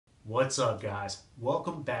What's up, guys?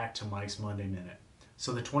 Welcome back to Mike's Monday Minute.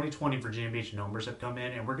 So the 2020 Virginia Beach numbers have come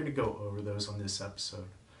in and we're going to go over those on this episode.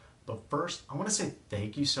 But first, I want to say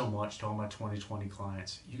thank you so much to all my 2020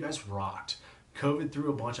 clients. You guys rocked. COVID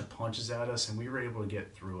threw a bunch of punches at us and we were able to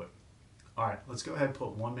get through it. All right, let's go ahead and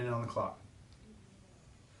put 1 minute on the clock.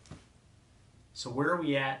 So where are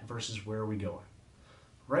we at versus where are we going?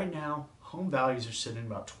 Right now, home values are sitting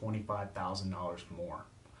about $25,000 more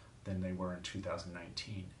than they were in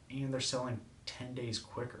 2019, and they're selling 10 days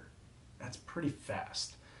quicker. That's pretty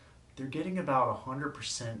fast. They're getting about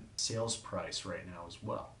 100% sales price right now as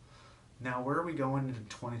well. Now, where are we going into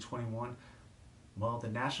 2021? Well, the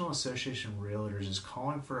National Association of Realtors is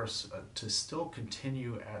calling for us to still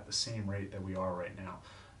continue at the same rate that we are right now,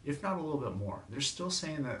 if not a little bit more. They're still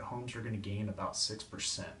saying that homes are going to gain about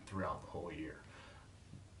 6% throughout the whole year.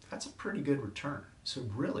 That's a pretty good return. So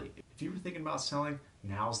really, if you were thinking about selling,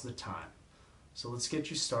 now's the time. So let's get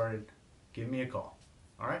you started. Give me a call.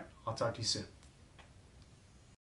 All right, I'll talk to you soon.